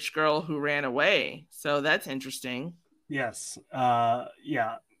is a rich girl who ran away. So that's interesting. Yes. Yeah.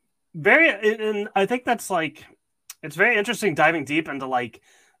 And I think that's like, it's very interesting diving deep into like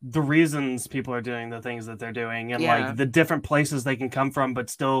the reasons people are doing the things that they're doing and like the different places they can come from, but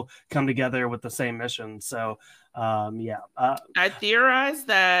still come together with the same mission. So, I theorize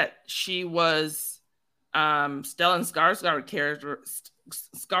that she was Stellan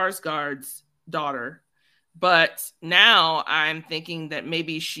Skarsgård's daughter, but now I'm thinking that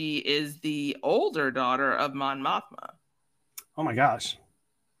maybe she is the older daughter of Mon Mothma. Oh my gosh.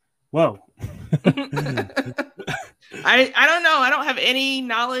 Whoa. I don't know. I don't have any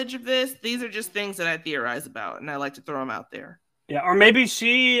knowledge of this. These are just things that I theorize about, and I like to throw them out there. Yeah, or maybe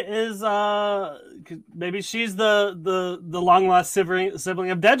she is. Maybe she's the long lost sibling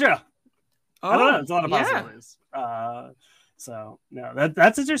of Dedra. I don't know. It's a lot of possibilities. So no,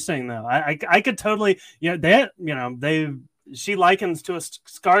 that's interesting though. I could totally she likens to a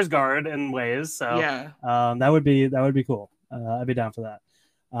Skarsgård in ways. So that would be cool. I'd be down for that.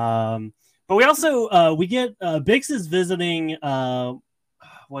 But we also we get Bix is visiting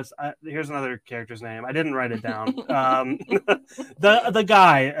here's another character's name. I didn't write it down. The other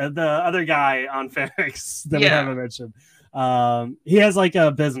guy on Ferrix that we haven't mentioned. He has like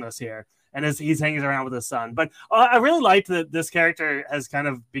a business here, and he's hanging around with his son. But I really liked that this character has kind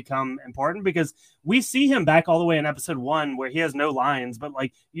of become important because we see him back all the way in episode 1 where he has no lines, but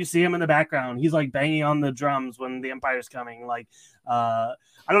like you see him in the background. He's like banging on the drums when the Empire's coming. Like, I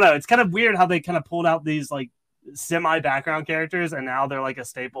don't know. It's kind of weird how they kind of pulled out these like semi-background characters and now they're like a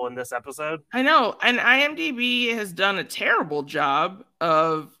staple in this episode. I know. And IMDb has done a terrible job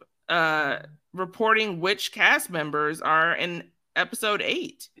of reporting which cast members are in episode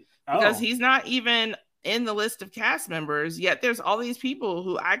 8 because he's not even in the list of cast members, yet there's all these people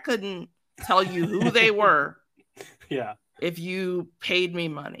who I couldn't tell you who they were. Yeah. If you paid me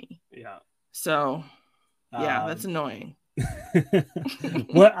money. Yeah. So yeah, that's annoying.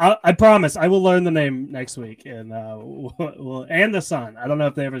 Well, I promise I will learn the name next week, and and the son. I don't know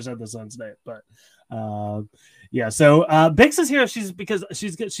if they ever said the son's name, but yeah. So Bix is here.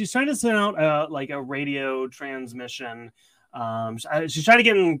 She's trying to send out like a radio transmission. She's trying to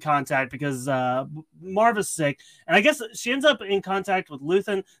get in contact because Marv is sick, and I guess she ends up in contact with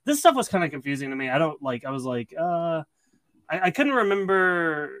Luthen. This stuff was kind of confusing to me. I was like, I couldn't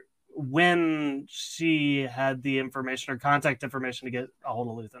remember when she had the information or contact information to get a hold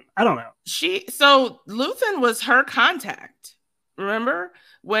of Luthen. I don't know. So Luthen was her contact. Remember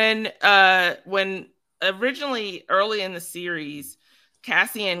when originally early in the series,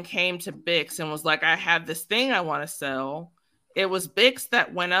 Cassian came to Bix and was like, I have this thing I want to sell. It was Bix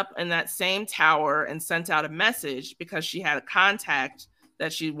that went up in that same tower and sent out a message because she had a contact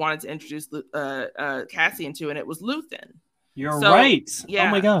that she wanted to introduce Cassian to, and it was Luthen. You're right. Yeah.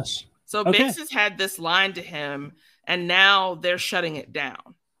 Oh my gosh. So okay. Bix has had this line to him, and now they're shutting it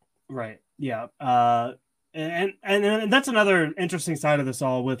down. Right. Yeah. And that's another interesting side of this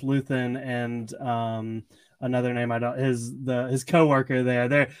all with Luthen and another name I don't his coworker there.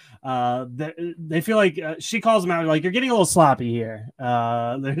 They feel like she calls him out like you're getting a little sloppy here.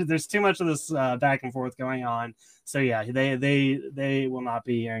 There's too much of this back and forth going on. So yeah, they will not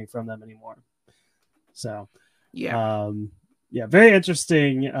be hearing from them anymore. So yeah. Yeah, very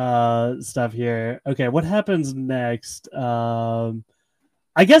interesting stuff here. Okay, what happens next?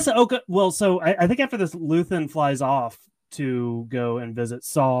 I guess okay. Well, so I think after this, Luthen flies off to go and visit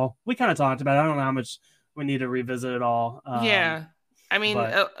Saul. We kind of talked about it. I don't know how much we need to revisit it all. Yeah, I mean,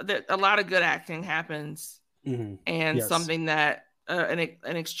 a lot of good acting happens, and something that an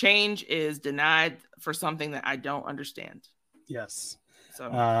exchange is denied for something that I don't understand. Yes. So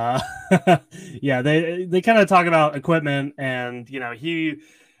yeah, they kind of talk about equipment, and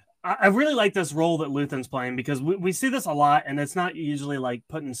I really like this role that Luthen's playing because we see this a lot, and it's not usually like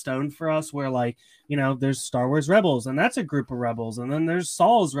put in stone for us where like, there's Star Wars Rebels, and that's a group of rebels, and then there's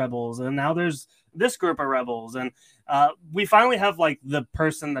Saul's rebels, and now there's this group of rebels, and we finally have like the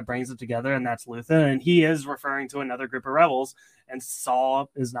person that brings it together, and that's Luthen, and he is referring to another group of rebels, and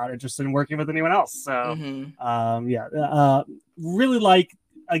Saul is not interested in working with anyone else. So really like,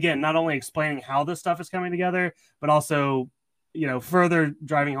 again, not only explaining how this stuff is coming together, but also further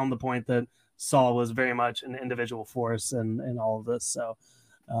driving home the point that Saul was very much an individual force and all of this. So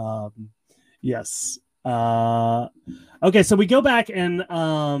yes. Okay, so we go back and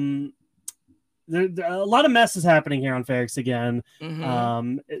a lot of mess is happening here on Ferrix again.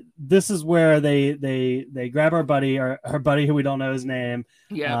 This is where they grab our buddy, her buddy who we don't know his name.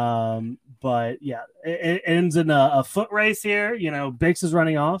 Yeah. But yeah, it ends in a foot race here. Bix is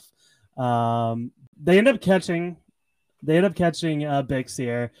running off. They end up catching Bix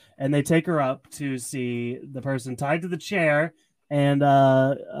here, and they take her up to see the person tied to the chair, and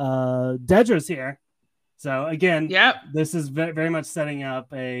Dedra's here. So again, this is very much setting up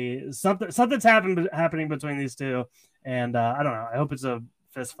something's happening between these two, and I don't know. I hope it's a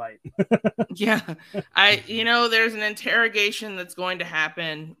fist fight. Yeah, there's an interrogation that's going to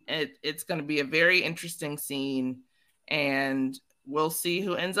happen. It's going to be a very interesting scene, and we'll see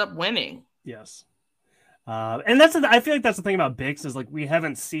who ends up winning. Yes. And I feel like that's the thing about Bix is like we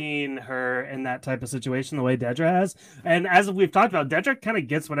haven't seen her in that type of situation the way Dedra has, and as we've talked about, Dedra kind of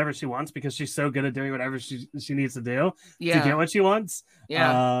gets whatever she wants because she's so good at doing whatever she needs to do to get what she wants.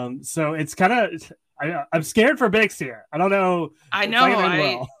 Yeah. So it's kind of I'm scared for Bix here. I don't know. I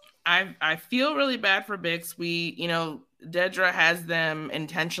know. I feel really bad for Bix. Dedra has them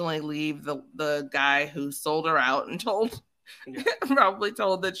intentionally leave the guy who sold her out and probably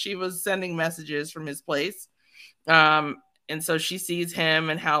told that she was sending messages from his place. And so she sees him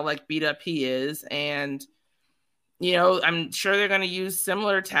and how like beat up he is. And, I'm sure they're going to use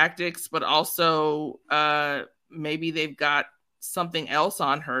similar tactics, but also maybe they've got something else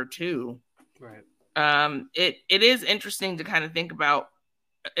on her too. Right. It is interesting to kind of think about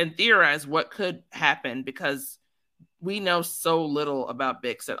and theorize what could happen because we know so little about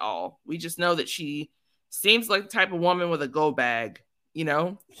Bix at all. We just know that she seems like the type of woman with a go bag, you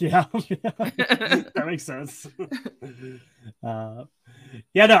know? Yeah, that makes sense.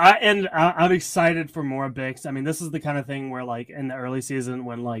 Yeah, no, I'm excited for more Bix. I mean, this is the kind of thing where, like, in the early season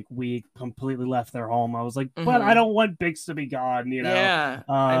when like we completely left their home, I was like, but I don't want Bix to be gone, you know. Yeah,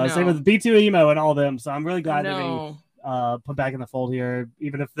 I know. Same with B2 Emo and all them. So I'm really glad they're No. being put back in the fold here,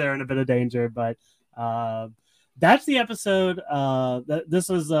 even if they're in a bit of danger. But that's the episode. This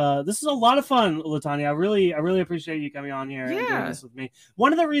is a lot of fun, Latanya. I really appreciate you coming on here and doing this with me.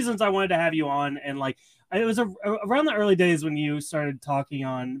 One of the reasons I wanted to have you on, and like, it was around the early days when you started talking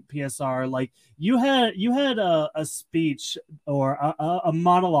on PSR. Like, you had a speech or a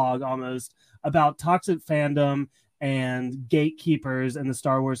monologue almost about toxic fandom and gatekeepers in the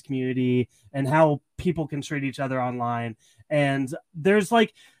Star Wars community and how people can treat each other online. And there's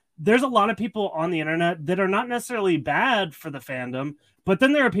a lot of people on the internet that are not necessarily bad for the fandom, but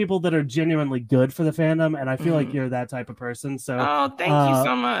then there are people that are genuinely good for the fandom, and I feel like you're that type of person. So, thank you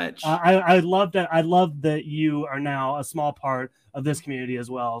so much. I love that. I love that you are now a small part of this community as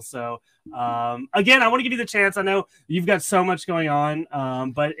well. So, again, I want to give you the chance. I know you've got so much going on,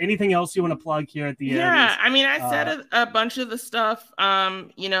 but anything else you want to plug here at the end? Yeah, I mean, I said a bunch of the stuff.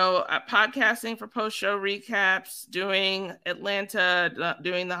 Podcasting for post-show recaps, doing Atlanta,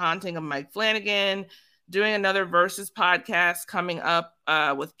 doing The Haunting of Mike Flanagan, doing another Versus podcast coming up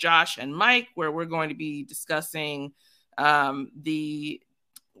with Josh and Mike, where we're going to be discussing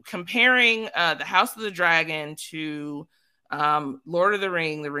comparing the House of the Dragon to Lord of the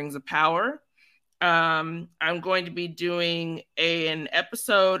Rings of Power. I'm going to be doing an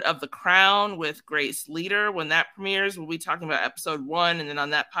episode of The Crown with Grace Leader. When that premieres, we'll be talking about episode 1, and then on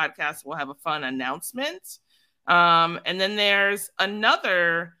that podcast, we'll have a fun announcement. And then there's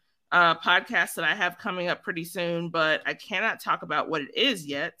another podcast that I have coming up pretty soon, but I cannot talk about what it is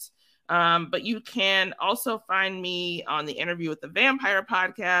yet. But you can also find me on the Interview with the Vampire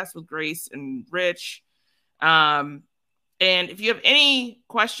podcast with Grace and Rich. And if you have any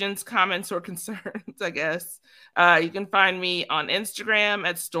questions, comments, or concerns, I guess, you can find me on Instagram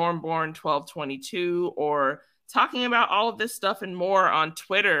at Stormborn1222, or talking about all of this stuff and more on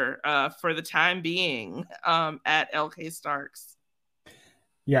Twitter for the time being at LK Starks.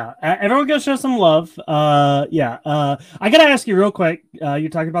 Yeah, everyone go show some love. I gotta ask you real quick. You're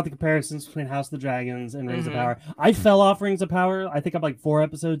talking about the comparisons between House of the Dragons and Rings of Power. I fell off Rings of Power. I think I'm like 4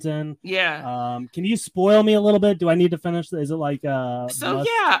 episodes in. Yeah. Can you spoil me a little bit? Do I need to finish? Is it like I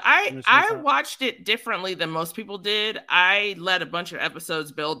watched it differently than most people did. I let a bunch of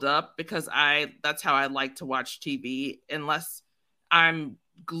episodes build up because that's how I like to watch TV, unless I'm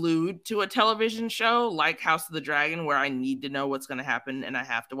glued to a television show like House of the Dragon, where I need to know what's going to happen and I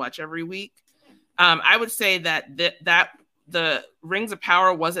have to watch every week. I would say that the Rings of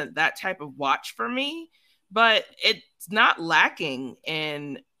Power wasn't that type of watch for me, but it's not lacking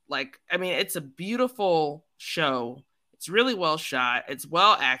in, it's a beautiful show. It's really well shot. It's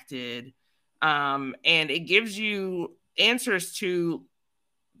well acted. And it gives you answers to,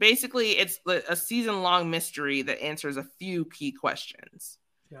 basically it's a season-long mystery that answers a few key questions.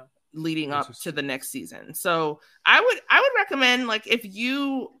 Yeah. Leading up to the next season. So I would recommend, like, if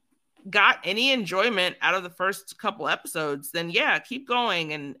you got any enjoyment out of the first couple episodes, then yeah, keep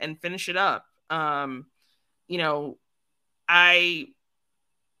going and finish it up. I thought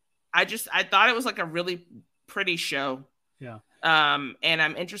it was like a really pretty show. Yeah. And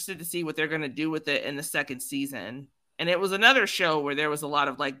I'm interested to see what they're going to do with it in the second season. And it was another show where there was a lot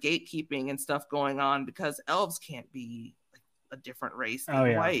of like gatekeeping and stuff going on because elves can't be a different race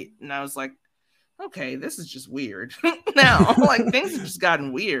than white. And I was like, okay, this is just weird. Now, like, things have just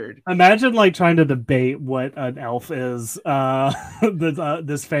gotten weird. Imagine like trying to debate what an elf is,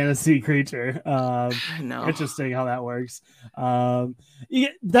 this fantasy creature. No. Interesting how that works.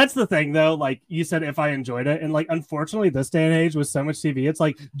 That's the thing though. Like you said, if I enjoyed it, and like, unfortunately this day and age with so much TV, it's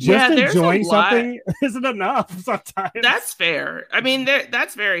like just enjoying something isn't enough sometimes. That's fair. I mean,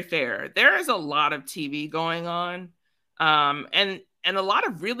 that's very fair. There is a lot of TV going on. And a lot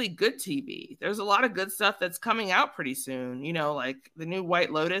of really good TV. There's a lot of good stuff that's coming out pretty soon. Like the new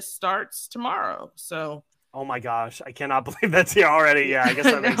White Lotus starts tomorrow. So, oh my gosh, I cannot believe that's here already. Yeah, I guess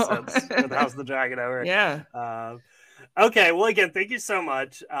that makes sense. With House of the Dragon over. Yeah. Okay, well, again, thank you so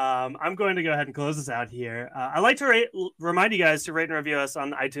much. I'm going to go ahead and close this out here. I'd like to remind you guys to rate and review us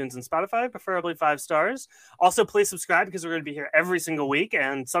on iTunes and Spotify, preferably 5 stars. Also, please subscribe because we're going to be here every single week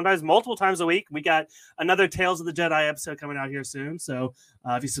and sometimes multiple times a week. We got another Tales of the Jedi episode coming out here soon. So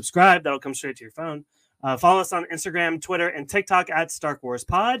if you subscribe, that'll come straight to your phone. Follow us on Instagram, Twitter, and TikTok at Stark Wars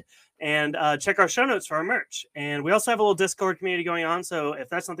Pod, and check our show notes for our merch. And we also have a little Discord community going on, so if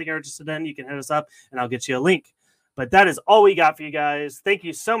that's something you're interested in, you can hit us up, and I'll get you a link. But that is all we got for you guys. Thank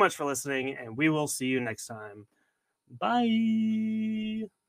you so much for listening, and we will see you next time. Bye.